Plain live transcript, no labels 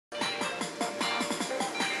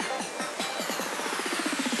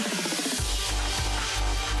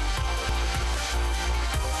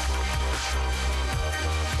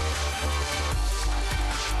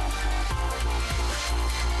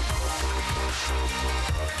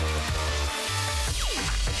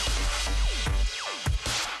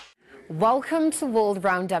Welcome to World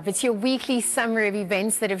Roundup. It's your weekly summary of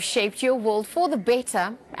events that have shaped your world for the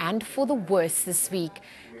better and for the worse this week.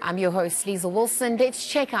 I'm your host, Lisa Wilson. Let's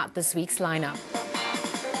check out this week's lineup.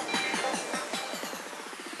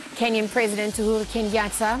 Kenyan President Uhuru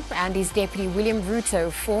Kenyatta and his deputy William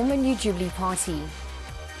Ruto form a new Jubilee party.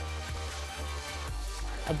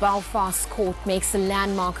 A Belfast court makes a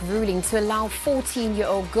landmark ruling to allow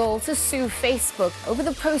 14-year-old girl to sue Facebook over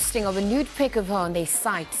the posting of a nude pic of her on their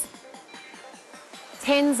site.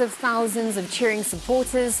 Tens of thousands of cheering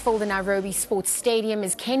supporters fill the Nairobi Sports Stadium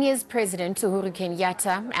as Kenya's President Uhuru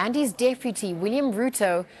Kenyatta and his deputy William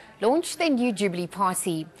Ruto launched their new Jubilee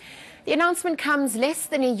Party. The announcement comes less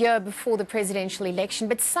than a year before the presidential election,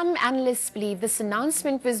 but some analysts believe this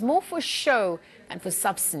announcement was more for show than for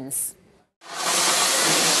substance.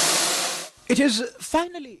 It is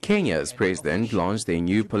finally... Kenya's president launched a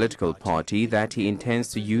new political party that he intends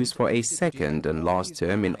to use for a second and last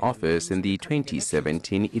term in office in the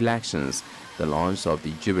 2017 elections. The launch of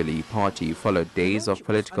the Jubilee Party followed days of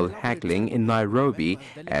political haggling in Nairobi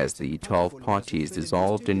as the 12 parties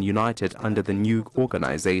dissolved and united under the new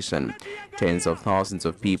organization. Tens of thousands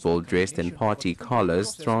of people dressed in party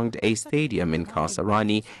colors thronged a stadium in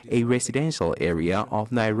Kasarani, a residential area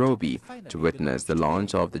of Nairobi, to witness the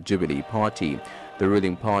launch of the Jubilee Party. The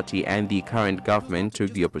ruling party and the current government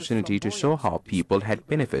took the opportunity to show how people had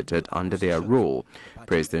benefited under their rule.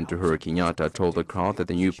 President Uhuru Kenyatta told the crowd that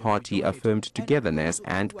the new party affirmed togetherness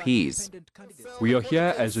and peace. We are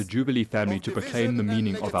here as a Jubilee family to proclaim the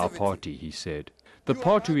meaning of our party, he said. The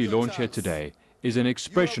party we launch here today is an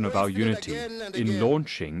expression of our unity. In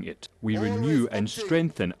launching it, we renew and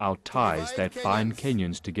strengthen our ties that bind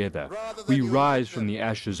Kenyans together. We rise from the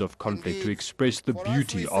ashes of conflict to express the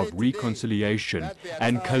beauty of reconciliation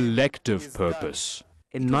and collective purpose.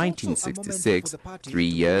 In 1966, 3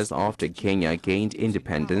 years after Kenya gained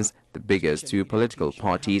independence, the biggest two political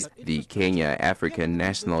parties, the Kenya African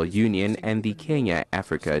National Union and the Kenya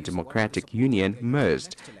Africa Democratic Union,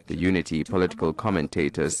 merged. The unity, political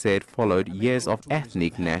commentators said, followed years of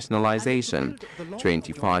ethnic nationalization.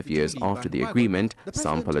 25 years after the agreement,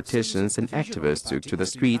 some politicians and activists took to the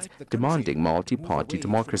streets demanding multi-party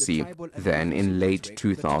democracy. Then, in late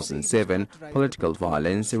 2007, political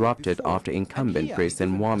violence erupted after incumbent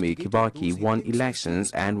President Mwai Kibaki won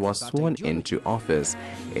elections and was sworn into office.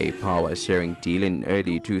 A power-sharing deal in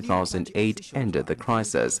early 2008 ended the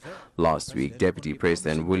crisis. Last week, Deputy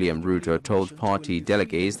President William Ruto told party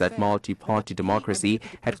delegates that multi-party democracy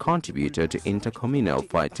had contributed to intercommunal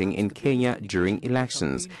fighting in Kenya during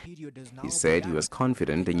elections. He said he was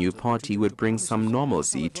confident the new party would bring some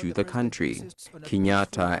normalcy to the country.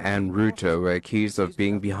 Kenyatta and Ruto were accused of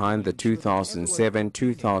being behind the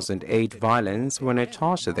 2007-2008 violence when it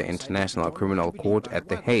charged at the International Criminal Court at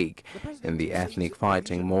The Hague. In the ethnic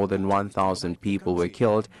fighting, more than 1,000 people were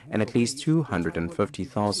killed and at least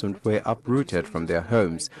 250,000 were uprooted from their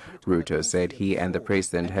homes. Ruto said he and the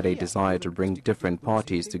president had a desire to bring different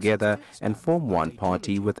parties together and form one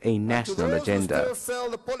party with a national agenda.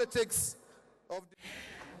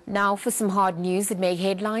 Now for some hard news that make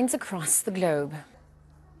headlines across the globe.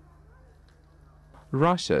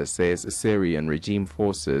 Russia says Syrian regime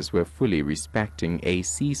forces were fully respecting a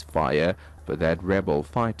ceasefire, but that rebel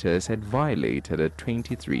fighters had violated it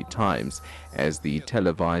 23 times. As the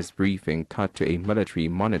televised briefing cut to a military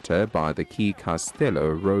monitor by the key Castello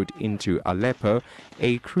road into Aleppo,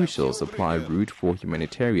 a crucial supply route for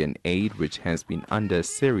humanitarian aid which has been under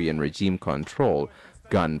Syrian regime control.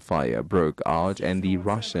 Gunfire broke out and the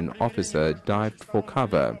Russian officer dived for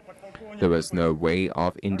cover. There was no way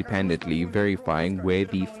of independently verifying where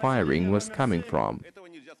the firing was coming from.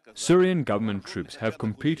 Syrian government troops have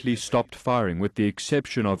completely stopped firing with the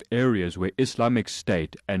exception of areas where Islamic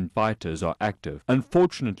State and fighters are active.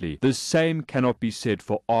 Unfortunately, the same cannot be said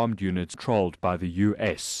for armed units controlled by the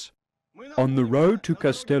US. On the road to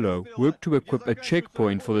Castello, work to equip a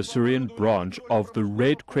checkpoint for the Syrian branch of the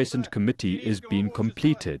Red Crescent Committee is being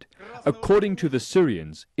completed. According to the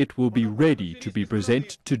Syrians, it will be ready to be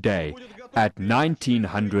presented today at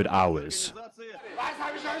 1900 hours.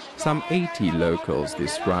 Some 80 locals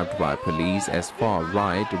described by police as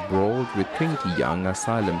far-right brawled with 20 young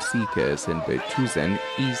asylum seekers in Bertusen,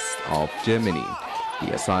 east of Germany.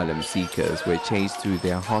 The asylum seekers were chased through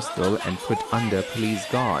their hostel and put under police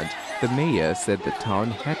guard. The mayor said the town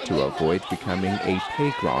had to avoid becoming a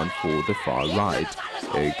playground for the far-right.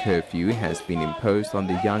 A curfew has been imposed on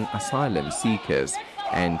the young asylum seekers.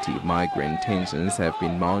 Anti-migrant tensions have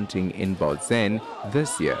been mounting in Bautzen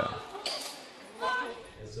this year.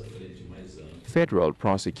 Federal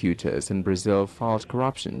prosecutors in Brazil filed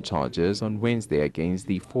corruption charges on Wednesday against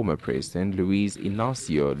the former president Luiz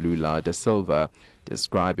Inácio Lula da Silva,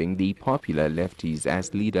 describing the popular lefties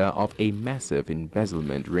as leader of a massive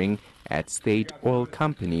embezzlement ring at state oil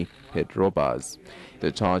company Petrobras.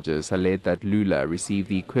 The charges allege that Lula received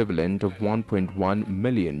the equivalent of $1.1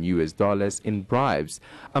 million in bribes.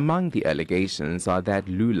 Among the allegations are that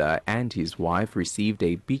Lula and his wife received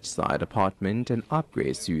a beachside apartment and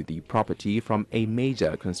upgrades to the property from a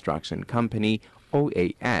major construction company,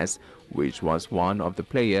 OAS, which was one of the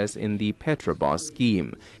players in the Petrobras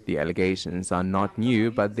scheme. The allegations are not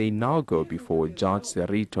new, but they now go before Judge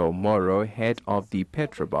Cerrito Moro, head of the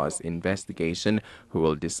Petrobras investigation, who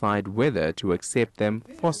will decide whether to accept them,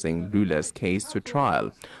 forcing Lula's case to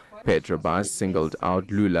trial. Petrobras singled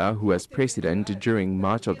out Lula, who was president during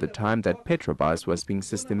much of the time that Petrobras was being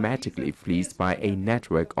systematically fleeced by a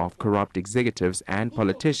network of corrupt executives and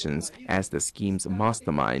politicians, as the scheme's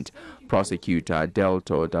mastermind. Prosecutor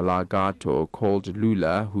Delto Delgado called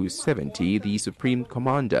Lula, who's 70, the supreme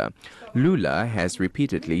commander. Lula has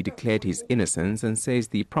repeatedly declared his innocence and says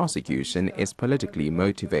the prosecution is politically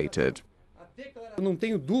motivated. I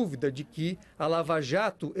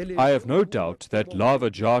have no doubt that Lava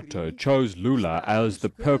Jato chose Lula as the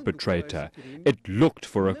perpetrator. It looked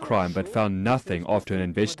for a crime but found nothing after an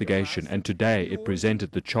investigation, and today it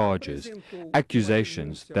presented the charges,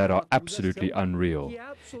 accusations that are absolutely unreal.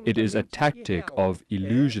 It is a tactic of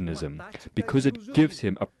illusionism because it gives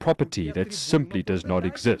him a property that simply does not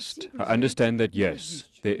exist. I understand that, yes,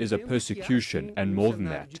 there is a persecution, and more than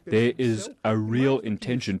that, there is a real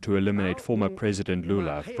intention to eliminate former President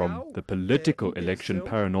Lula from the political election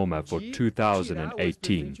panorama for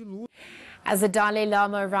 2018. As the Dalai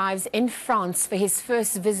Lama arrives in France for his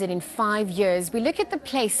first visit in 5 years, we look at the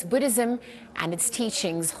place Buddhism and its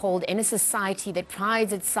teachings hold in a society that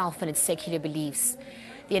prides itself on its secular beliefs.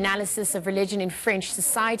 The analysis of religion in French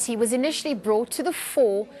society was initially brought to the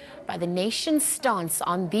fore by the nation's stance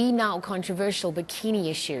on the now controversial bikini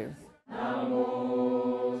issue.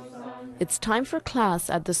 It's time for class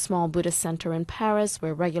at the small Buddhist center in Paris,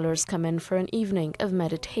 where regulars come in for an evening of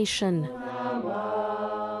meditation.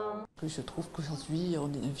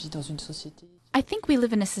 I think we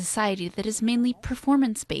live in a society that is mainly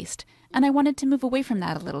performance-based, and I wanted to move away from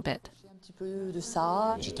that a little bit.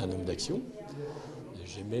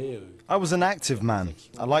 I was an active man.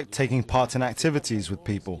 I liked taking part in activities with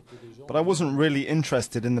people, but I wasn't really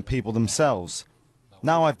interested in the people themselves.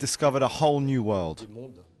 Now I've discovered a whole new world.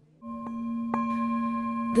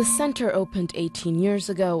 The center opened 18 years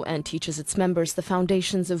ago and teaches its members the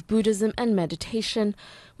foundations of Buddhism and meditation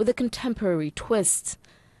with a contemporary twist.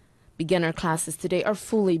 Beginner classes today are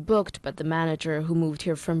fully booked, but the manager, who moved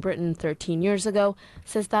here from Britain 13 years ago,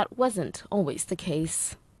 says that wasn't always the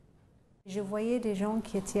case.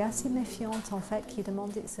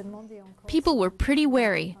 People were pretty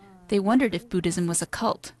wary. They wondered if Buddhism was a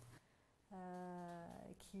cult.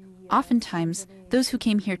 Oftentimes, those who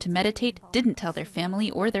came here to meditate didn't tell their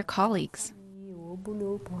family or their colleagues.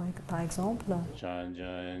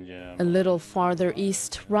 A little farther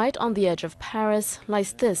east, right on the edge of Paris,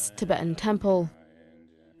 lies this Tibetan temple.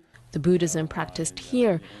 The Buddhism practiced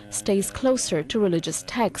here stays closer to religious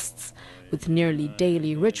texts, with nearly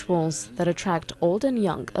daily rituals that attract old and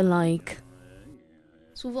young alike.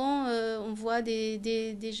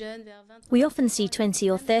 We often see 20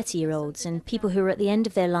 or 30-year-olds and people who are at the end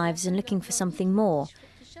of their lives and looking for something more.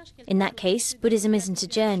 In that case, Buddhism isn't a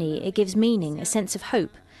journey, it gives meaning, a sense of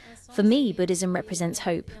hope. For me, Buddhism represents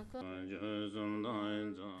hope.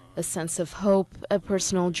 A sense of hope, a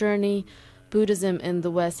personal journey. Buddhism in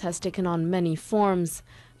the West has taken on many forms,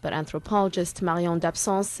 but anthropologist Marion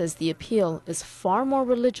Dabsens says the appeal is far more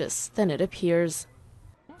religious than it appears.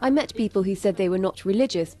 I met people who said they were not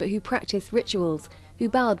religious but who practiced rituals, who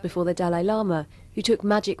bowed before the Dalai Lama, who took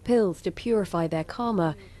magic pills to purify their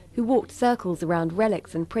karma, who walked circles around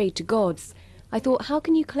relics and prayed to gods. I thought, how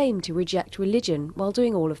can you claim to reject religion while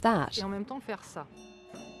doing all of that?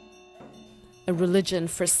 A religion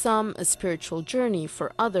for some, a spiritual journey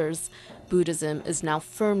for others. Buddhism is now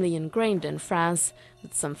firmly ingrained in France,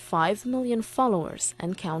 with some 5 million followers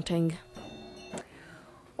and counting.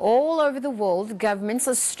 All over the world, governments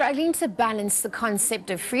are struggling to balance the concept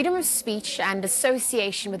of freedom of speech and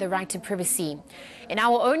association with the right to privacy. In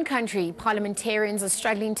our own country, parliamentarians are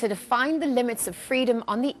struggling to define the limits of freedom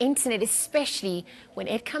on the internet, especially when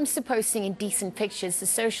it comes to posting indecent pictures to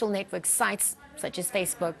social network sites such as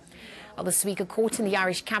Facebook. Well, this week, a court in the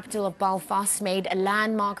Irish capital of Belfast made a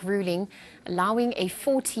landmark ruling allowing a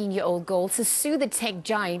 14-year-old girl to sue the tech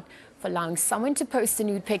giant for allowing someone to post a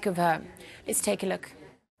nude pic of her. Let's take a look.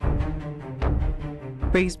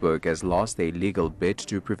 Facebook has lost a legal bid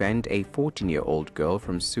to prevent a 14-year-old girl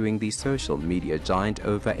from suing the social media giant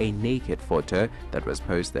over a naked photo that was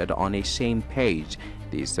posted on a shame page.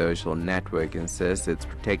 The social network insists it's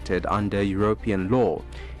protected under European law.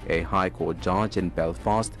 A High Court judge in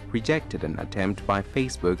Belfast rejected an attempt by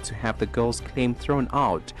Facebook to have the girl's claim thrown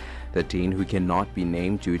out. The teen, who cannot be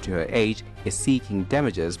named due to her age, is seeking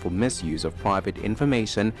damages for misuse of private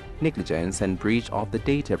information, negligence and breach of the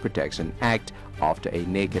Data Protection Act after a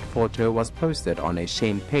naked photo was posted on a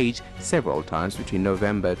shame page several times between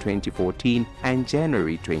November 2014 and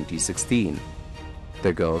January 2016.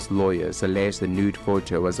 The girl's lawyers allege the nude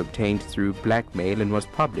photo was obtained through blackmail and was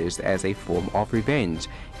published as a form of revenge.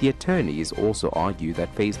 The attorneys also argue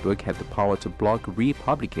that Facebook had the power to block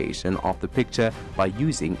republication of the picture by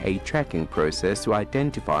using a tracking process to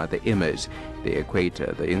identify the image. They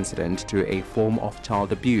equated the incident to a form of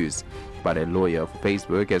child abuse. But a lawyer for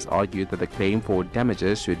Facebook has argued that the claim for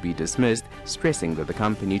damages should be dismissed, stressing that the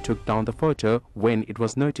company took down the photo when it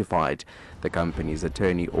was notified. The company's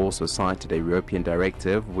attorney also cited a European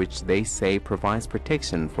directive which they say provides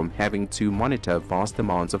protection from having to monitor vast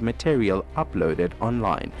amounts of material uploaded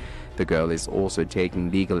online. The girl is also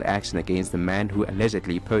taking legal action against the man who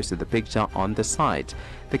allegedly posted the picture on the site.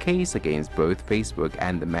 The case against both Facebook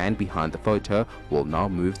and the man behind the photo will now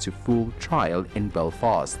move to full trial in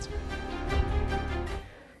Belfast.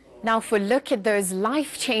 Now for a look at those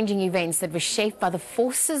life-changing events that were shaped by the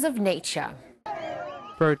forces of nature.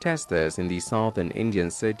 Protesters in the southern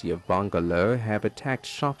Indian city of Bangalore have attacked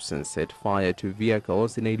shops and set fire to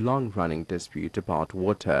vehicles in a long-running dispute about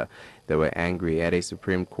water. They were angry at a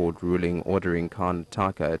Supreme Court ruling ordering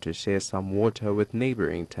Karnataka to share some water with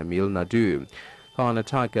neighboring Tamil Nadu.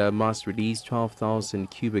 Karnataka must release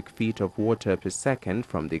 12,000 cubic feet of water per second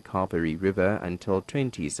from the Kaveri River until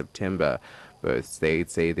 20 September. Both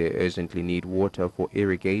states say they urgently need water for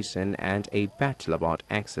irrigation, and a battle about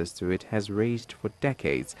access to it has raged for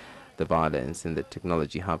decades. The violence in the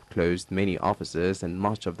technology hub closed many offices and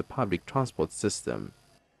much of the public transport system.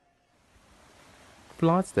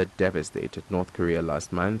 Floods that devastated North Korea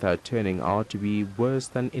last month are turning out to be worse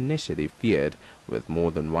than initially feared, with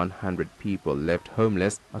more than 100 people left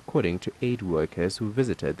homeless, according to aid workers who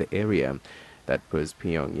visited the area. That puts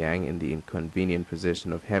Pyongyang in the inconvenient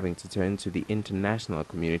position of having to turn to the international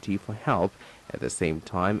community for help at the same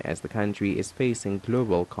time as the country is facing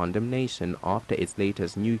global condemnation after its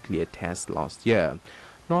latest nuclear test last year.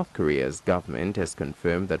 North Korea's government has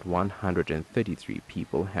confirmed that 133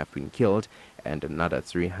 people have been killed and another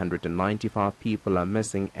 395 people are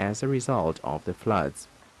missing as a result of the floods.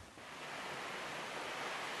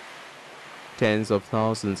 Tens of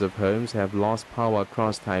thousands of homes have lost power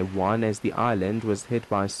across Taiwan as the island was hit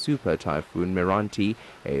by Super Typhoon Meranti,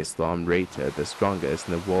 a storm rated the strongest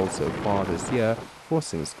in the world so far this year,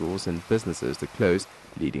 forcing schools and businesses to close,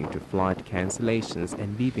 leading to flight cancellations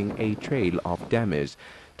and leaving a trail of damage.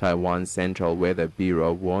 Taiwan's Central Weather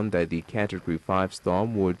Bureau warned that the Category 5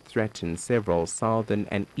 storm would threaten several southern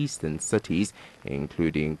and eastern cities,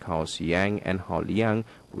 including Kaohsiung and Haoliang,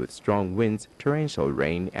 with strong winds, torrential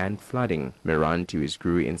rain and flooding. Meranti, which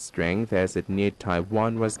grew in strength as it neared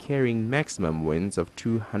Taiwan, was carrying maximum winds of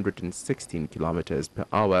 216 kilometers per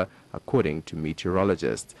hour, according to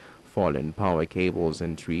meteorologists. Fallen power cables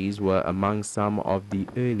and trees were among some of the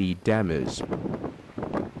early damage.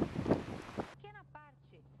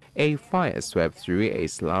 A fire swept through a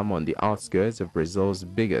slum on the outskirts of Brazil's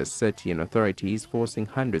biggest city, and authorities forcing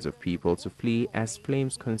hundreds of people to flee as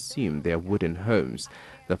flames consumed their wooden homes.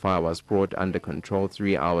 The fire was brought under control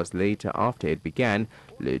 3 hours later after it began,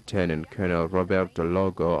 Lieutenant Colonel Roberto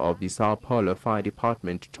Logo of the Sao Paulo Fire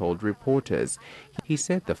Department told reporters. He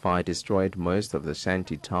said the fire destroyed most of the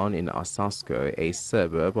shanty town in Osasco, a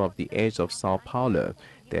suburb of the edge of Sao Paulo.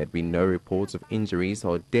 There had been no reports of injuries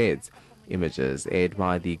or deaths. Images aired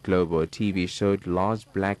by the Globo TV showed large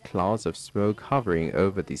black clouds of smoke hovering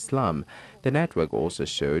over the slum. The network also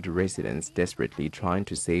showed residents desperately trying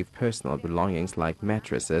to save personal belongings like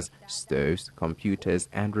mattresses, stoves, computers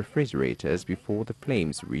and refrigerators before the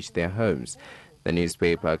flames reached their homes. The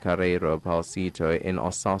newspaper Carreiro Palcito in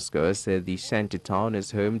Osasco said the shantytown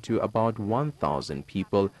is home to about 1,000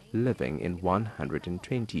 people living in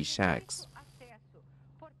 120 shacks.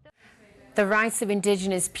 The rights of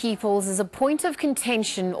indigenous peoples is a point of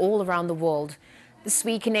contention all around the world. This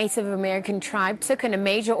week, a Native American tribe took on a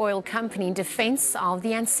major oil company in defense of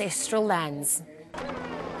the ancestral lands.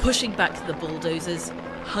 Pushing back the bulldozers,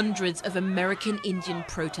 hundreds of American Indian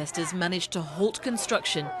protesters managed to halt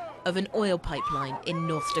construction of an oil pipeline in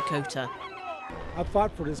North Dakota. I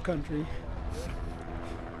fought for this country.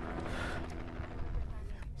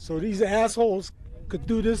 So these assholes could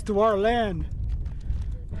do this to our land.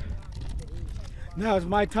 Now is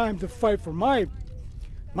my time to fight for my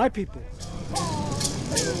people.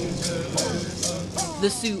 The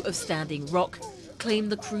Sioux of Standing Rock claim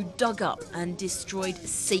the crew dug up and destroyed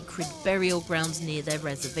sacred burial grounds near their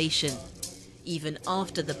reservation, even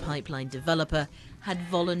after the pipeline developer had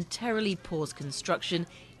voluntarily paused construction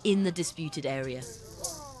in the disputed area.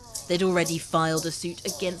 They'd already filed a suit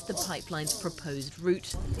against the pipeline's proposed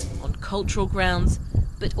route on cultural grounds,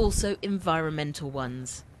 but also environmental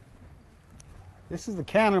ones. This is the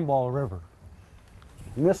Cannonball River,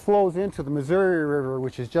 and this flows into the Missouri River,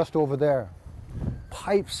 which is just over there.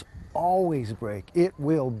 Pipes always break. It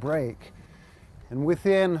will break. And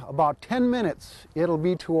within about 10 minutes, it'll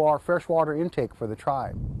be to our freshwater intake for the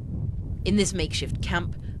tribe. In this makeshift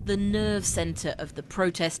camp, the nerve center of the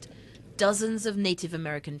protest, dozens of Native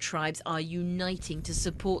American tribes are uniting to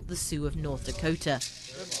support the Sioux of North Dakota.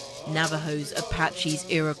 Navajos, Apaches,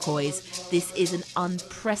 Iroquois, this is an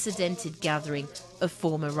unprecedented gathering of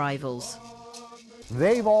former rivals.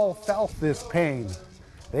 They've all felt this pain.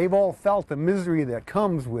 They've all felt the misery that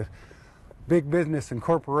comes with big business and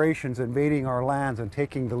corporations invading our lands and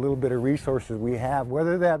taking the little bit of resources we have,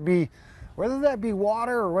 whether that be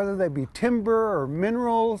water or whether that be timber or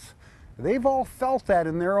minerals. They've all felt that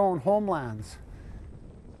in their own homelands.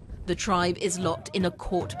 The tribe is locked in a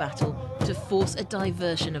court battle to force a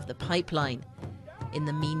diversion of the pipeline. In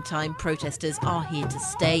the meantime, protesters are here to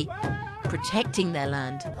stay, protecting their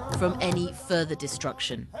land from any further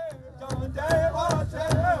destruction.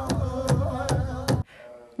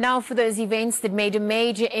 Now for those events that made a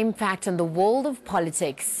major impact on the world of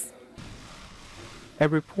politics. A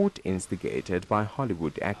report instigated by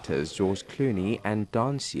Hollywood actors George Clooney and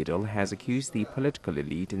Don Cheadle has accused the political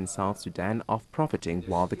elite in South Sudan of profiting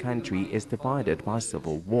while the country is divided by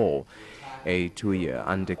civil war. A 2-year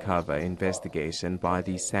undercover investigation by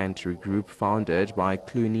the Santry Group, founded by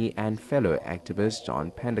Clooney and fellow activist John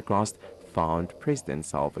Pendergast, found President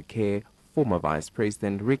Salva Kiir, former Vice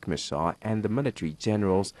President Riek Machar and the military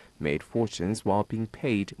generals made fortunes while being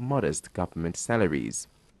paid modest government salaries.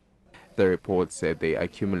 The report said they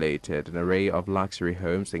accumulated an array of luxury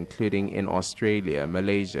homes, including in Australia,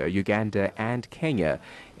 Malaysia, Uganda and Kenya,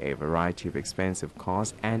 a variety of expensive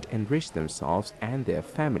cars, and enriched themselves and their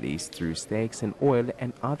families through stakes in oil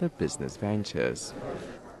and other business ventures.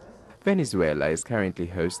 Venezuela is currently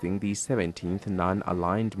hosting the 17th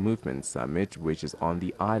Non-Aligned Movement Summit, which is on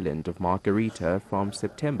the island of Margarita from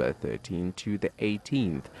September 13 to the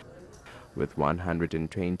 18th. With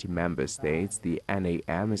 120 member states, the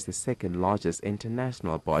NAM is the second largest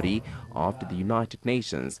international body after the United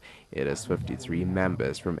Nations. It has 53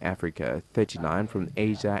 members from Africa, 39 from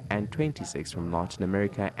Asia, and 26 from Latin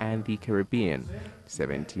America and the Caribbean,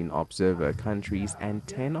 17 observer countries, and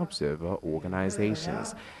 10 observer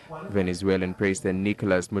organizations. Venezuelan President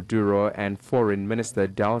Nicolas Maduro and Foreign Minister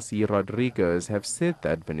Delcy Rodriguez have said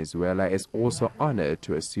that Venezuela is also honored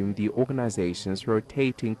to assume the organization's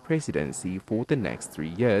rotating presidency for the next 3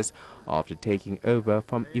 years after taking over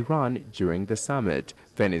from Iran during the summit.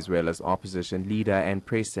 Venezuela's opposition leader and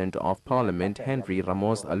President of Parliament Henry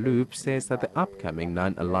Ramos Aloub says that the upcoming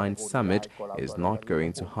non-aligned summit is not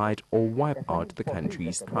going to hide or wipe out the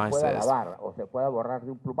country's crisis.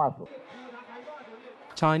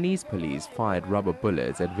 Chinese police fired rubber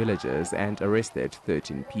bullets at villagers and arrested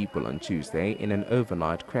 13 people on Tuesday in an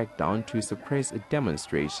overnight crackdown to suppress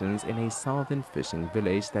demonstrations in a southern fishing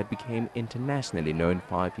village that became internationally known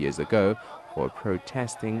 5 years ago for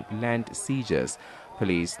protesting land seizures.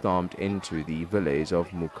 Police stormed into the village of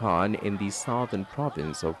Mukan in the southern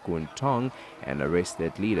province of Guntong and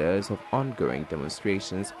arrested leaders of ongoing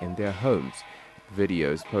demonstrations in their homes.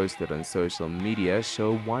 Videos posted on social media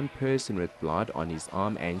show one person with blood on his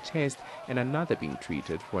arm and chest and another being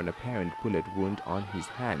treated for an apparent bullet wound on his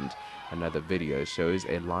hand. Another video shows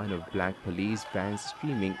a line of black police vans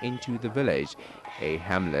streaming into the village, a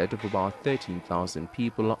hamlet of about 13,000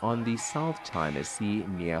 people on the South China Sea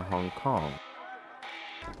near Hong Kong.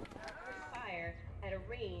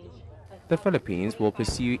 The Philippines will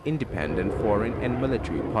pursue independent foreign and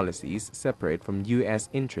military policies separate from U.S.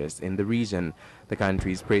 interests in the region. The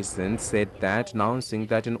country's president said that, announcing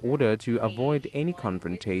that in order to avoid any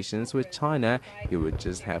confrontations with China, he would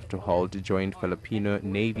just have to hold joint Filipino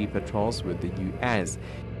Navy patrols with the U.S.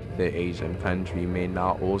 The Asian country may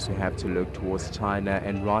now also have to look towards China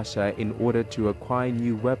and Russia in order to acquire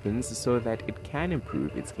new weapons so that it can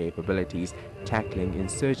improve its capabilities tackling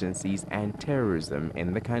insurgencies and terrorism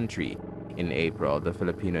in the country. In April, the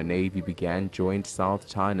Filipino Navy began joint South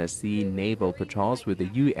China Sea naval patrols with the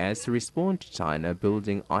U.S. to respond to China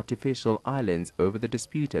building artificial islands over the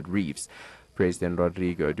disputed reefs. President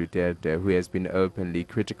Rodrigo Duterte, who has been openly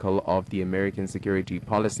critical of the American security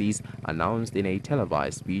policies, announced in a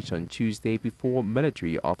televised speech on Tuesday before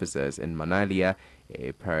military officers in Manila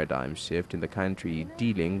a paradigm shift in the country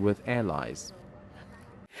dealing with allies.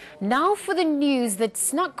 Now for the news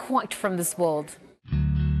that's not quite from this world.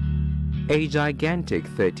 A gigantic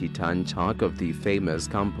 30-ton chunk of the famous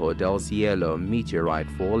Campo del Cielo meteorite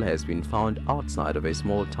fall has been found outside of a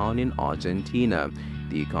small town in Argentina.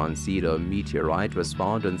 The Concedo meteorite was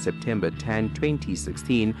found on September 10,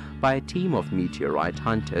 2016 by a team of meteorite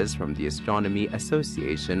hunters from the Astronomy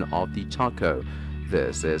Association of the Chaco.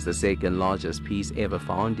 This is the second largest piece ever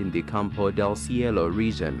found in the Campo del Cielo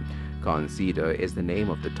region. Concedo is the name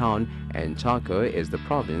of the town, and Chaco is the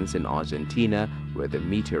province in Argentina where the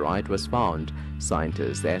meteorite was found.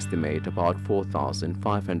 Scientists estimate about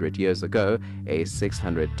 4,500 years ago, a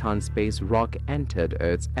 600-ton space rock entered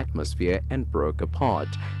Earth's atmosphere and broke apart,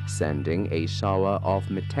 sending a shower of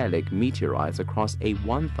metallic meteorites across a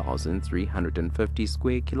 1,350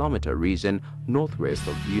 square kilometer region northwest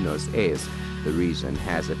of Buenos Aires. The region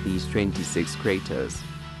has at least 26 craters.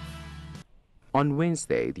 On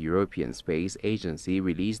Wednesday, the European Space Agency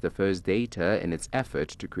released the first data in its effort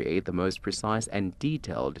to create the most precise and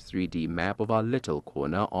detailed 3D map of our little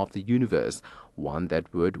corner of the universe, one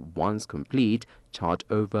that would, once complete, chart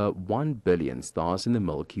over 1 billion stars in the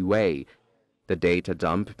Milky Way. The data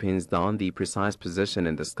dump pins down the precise position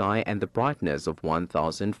in the sky and the brightness of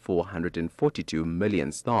 1,442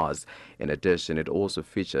 million stars. In addition, it also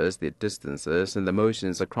features the distances and the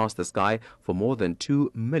motions across the sky for more than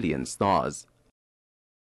 2 million stars.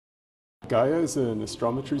 Gaia is an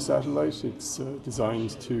astrometry satellite. It's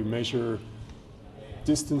designed to measure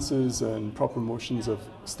distances and proper motions of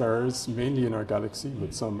stars, mainly in our galaxy,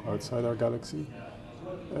 but some outside our galaxy,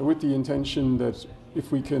 with the intention that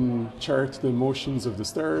if we can chart the motions of the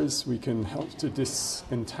stars, we can help to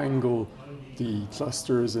disentangle the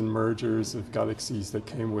clusters and mergers of galaxies that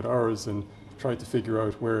came with ours and try to figure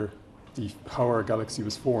out how our galaxy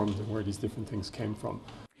was formed and where these different things came from.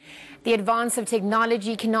 The advance of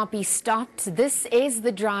technology cannot be stopped. This is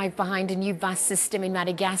the drive behind a new bus system in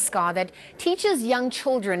Madagascar that teaches young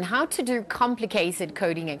children how to do complicated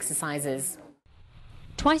coding exercises.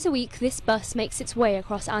 Twice a week, this bus makes its way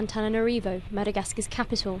across Antananarivo, Madagascar's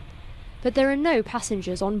capital, but there are no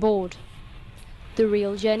passengers on board. The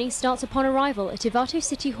real journey starts upon arrival at Ivato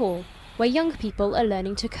City Hall, where young people are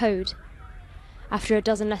learning to code. After a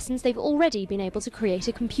dozen lessons, they've already been able to create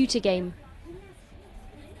a computer game.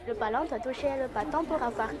 The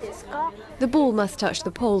ball must touch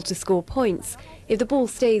the pole to score points. If the ball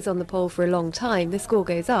stays on the pole for a long time, the score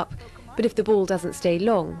goes up. But if the ball doesn't stay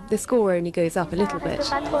long, the score only goes up a little bit.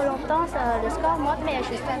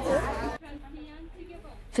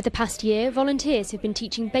 For the past year, volunteers have been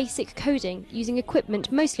teaching basic coding using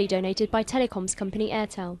equipment mostly donated by telecoms company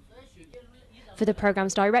Airtel. For the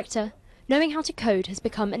programme's director, knowing how to code has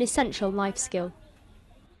become an essential life skill.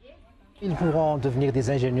 They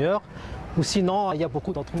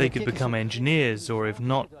could become engineers, or if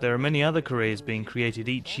not, there are many other careers being created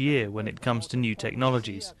each year when it comes to new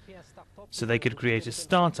technologies. So they could create a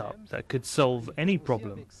startup that could solve any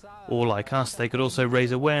problem. Or like us, they could also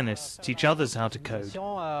raise awareness, teach others how to code.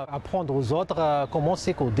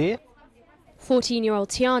 14-year-old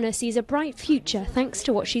Tiana sees a bright future thanks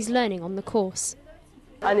to what she's learning on the course.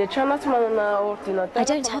 I don't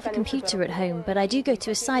have a computer at home, but I do go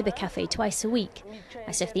to a cyber cafe twice a week.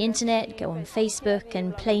 I surf the internet, go on Facebook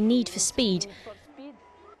and play Need for Speed.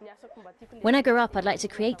 When I grow up, I'd like to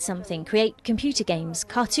create something, create computer games,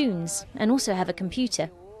 cartoons, and also have a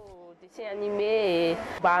computer.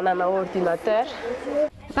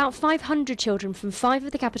 About 500 children from 5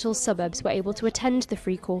 of the capital's suburbs were able to attend the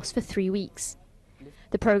free course for 3 weeks.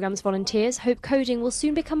 The programme's volunteers hope coding will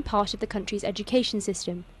soon become part of the country's education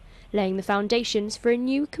system, laying the foundations for a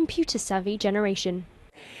new computer-savvy generation.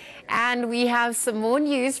 And we have some more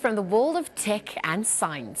news from the world of tech and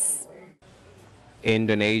science.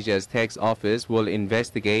 Indonesia's tax office will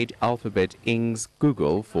investigate Alphabet Inc.'s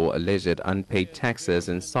Google for alleged unpaid taxes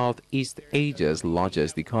in Southeast Asia's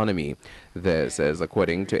largest economy. This is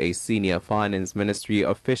according to a senior finance ministry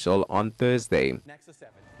official on Thursday.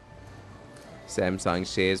 Samsung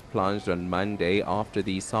shares plunged on Monday after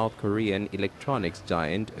the South Korean electronics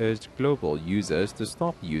giant urged global users to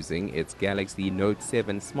stop using its Galaxy Note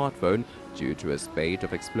 7 smartphone due to a spate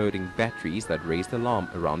of exploding batteries that raised alarm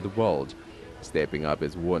around the world. Stepping up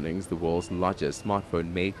its warnings, the world's largest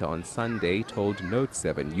smartphone maker on Sunday told Note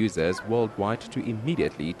 7 users worldwide to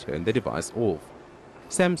immediately turn the device off.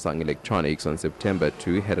 Samsung Electronics on September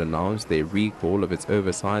 2 had announced their recall of its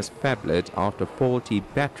oversized phablet after faulty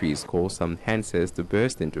batteries caused some handsets to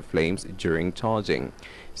burst into flames during charging.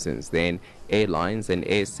 Since then, airlines and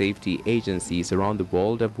air safety agencies around the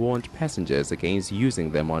world have warned passengers against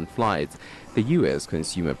using them on flights. The U.S.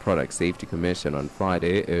 Consumer Product Safety Commission on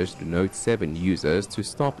Friday urged Note 7 users to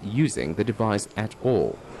stop using the device at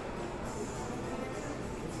all.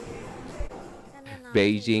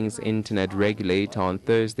 Beijing's internet regulator on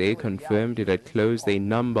Thursday confirmed it had closed a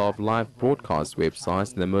number of live broadcast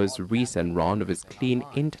websites in the most recent round of its Clean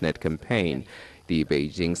Internet campaign. The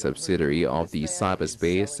Beijing subsidiary of the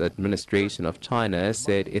Cyberspace Administration of China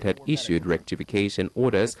said it had issued rectification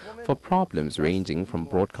orders for problems ranging from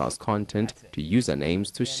broadcast content to usernames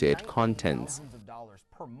to shared contents.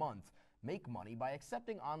 Make money by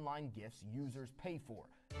accepting online gifts users pay for.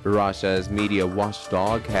 Russia's media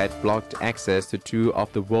watchdog had blocked access to two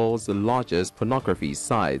of the world's largest pornography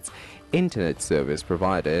sites. Internet service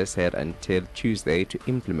providers had until Tuesday to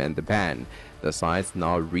implement the ban. The sites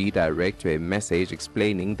now redirect to a message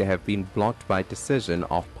explaining they have been blocked by decision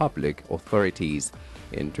of public authorities.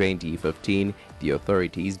 In 2015, the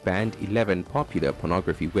authorities banned 11 popular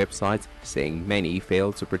pornography websites, saying many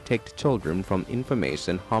failed to protect children from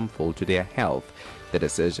information harmful to their health. The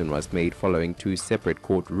decision was made following two separate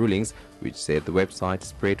court rulings which said the website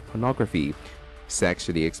spread pornography.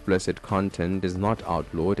 Sexually explicit content is not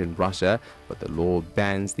outlawed in Russia, but the law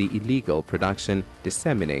bans the illegal production,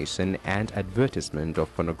 dissemination and advertisement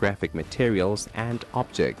of pornographic materials and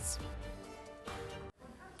objects.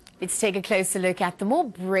 Let's take a closer look at the more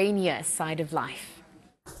brainier side of life.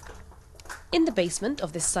 In the basement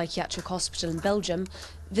of this psychiatric hospital in Belgium,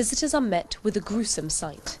 visitors are met with a gruesome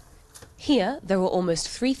sight. Here, there are almost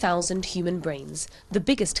 3,000 human brains, the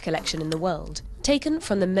biggest collection in the world, taken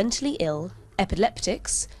from the mentally ill,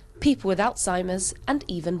 epileptics, people with Alzheimer's, and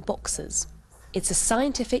even boxers. It's a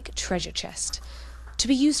scientific treasure chest, to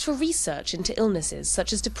be used for research into illnesses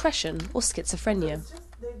such as depression or schizophrenia.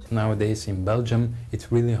 Nowadays in Belgium,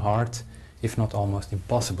 it's really hard, if not almost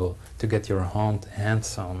impossible, to get your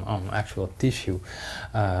hands on actual tissue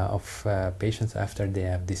of patients after they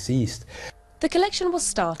have deceased. The collection was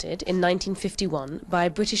started in 1951 by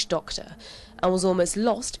a British doctor and was almost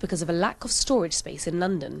lost because of a lack of storage space in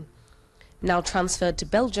London. Now transferred to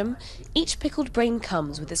Belgium, each pickled brain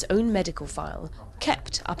comes with its own medical file,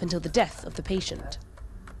 kept up until the death of the patient.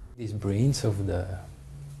 These brains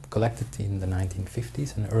collected in the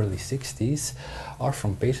 1950s and early 60s are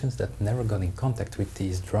from patients that never got in contact with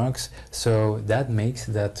these drugs, so that makes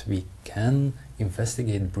that we can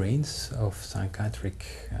investigate brains of psychiatric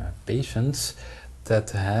patients that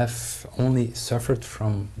have only suffered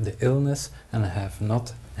from the illness and have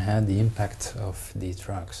not had the impact of these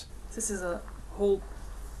drugs. This is a whole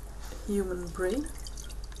human brain.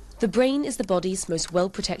 The brain is the body's most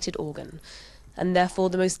well-protected organ, and therefore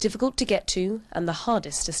the most difficult to get to and the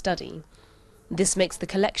hardest to study. This makes the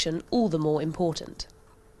collection all the more important.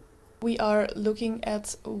 We are looking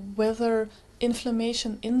at whether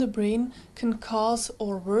inflammation in the brain can cause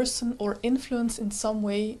or worsen or influence in some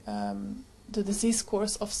way the disease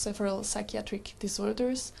course of several psychiatric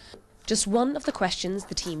disorders. Just one of the questions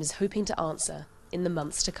the team is hoping to answer in the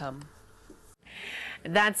months to come.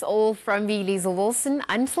 That's all from me, Liesl Wilson.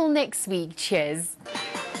 Until next week, cheers.